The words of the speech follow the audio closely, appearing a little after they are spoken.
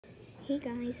Hey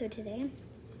guys, so today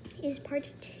is part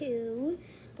 2.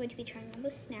 I'm going to be trying all the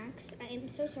snacks. I am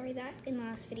so sorry that in the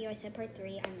last video I said part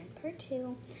 3. I meant part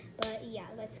 2. But yeah,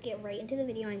 let's get right into the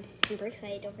video. I'm super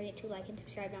excited. Don't forget to like and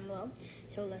subscribe down below.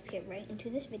 So let's get right into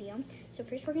this video. So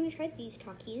first we're going to try these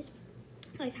Takis.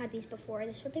 I've had these before.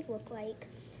 This is what they look like.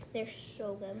 They're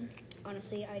so good.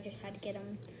 Honestly, I just had to get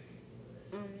them.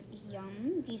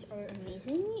 Yum. These are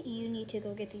amazing. You need to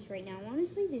go get these right now.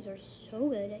 Honestly, these are so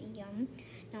good. Yum.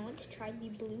 Now let's try the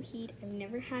Blue Heat. I've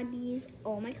never had these.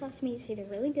 All my classmates say they're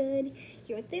really good.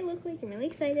 Hear what they look like. I'm really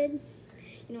excited.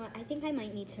 You know what? I think I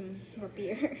might need some root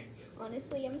beer.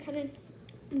 Honestly, I'm kind of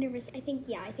nervous. I think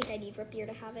I need root beer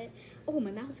to have it. Oh,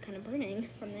 my mouth is kind of burning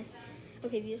from this.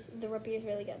 Okay, the root beer is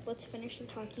really good. Let's finish the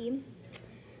Taki.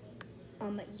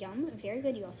 Yum, very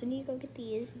good. You also need to go get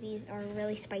these. These are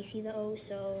really spicy though,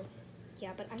 so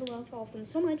yeah, but I love all of them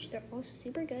so much. They're all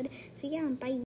super good. So yeah, bye.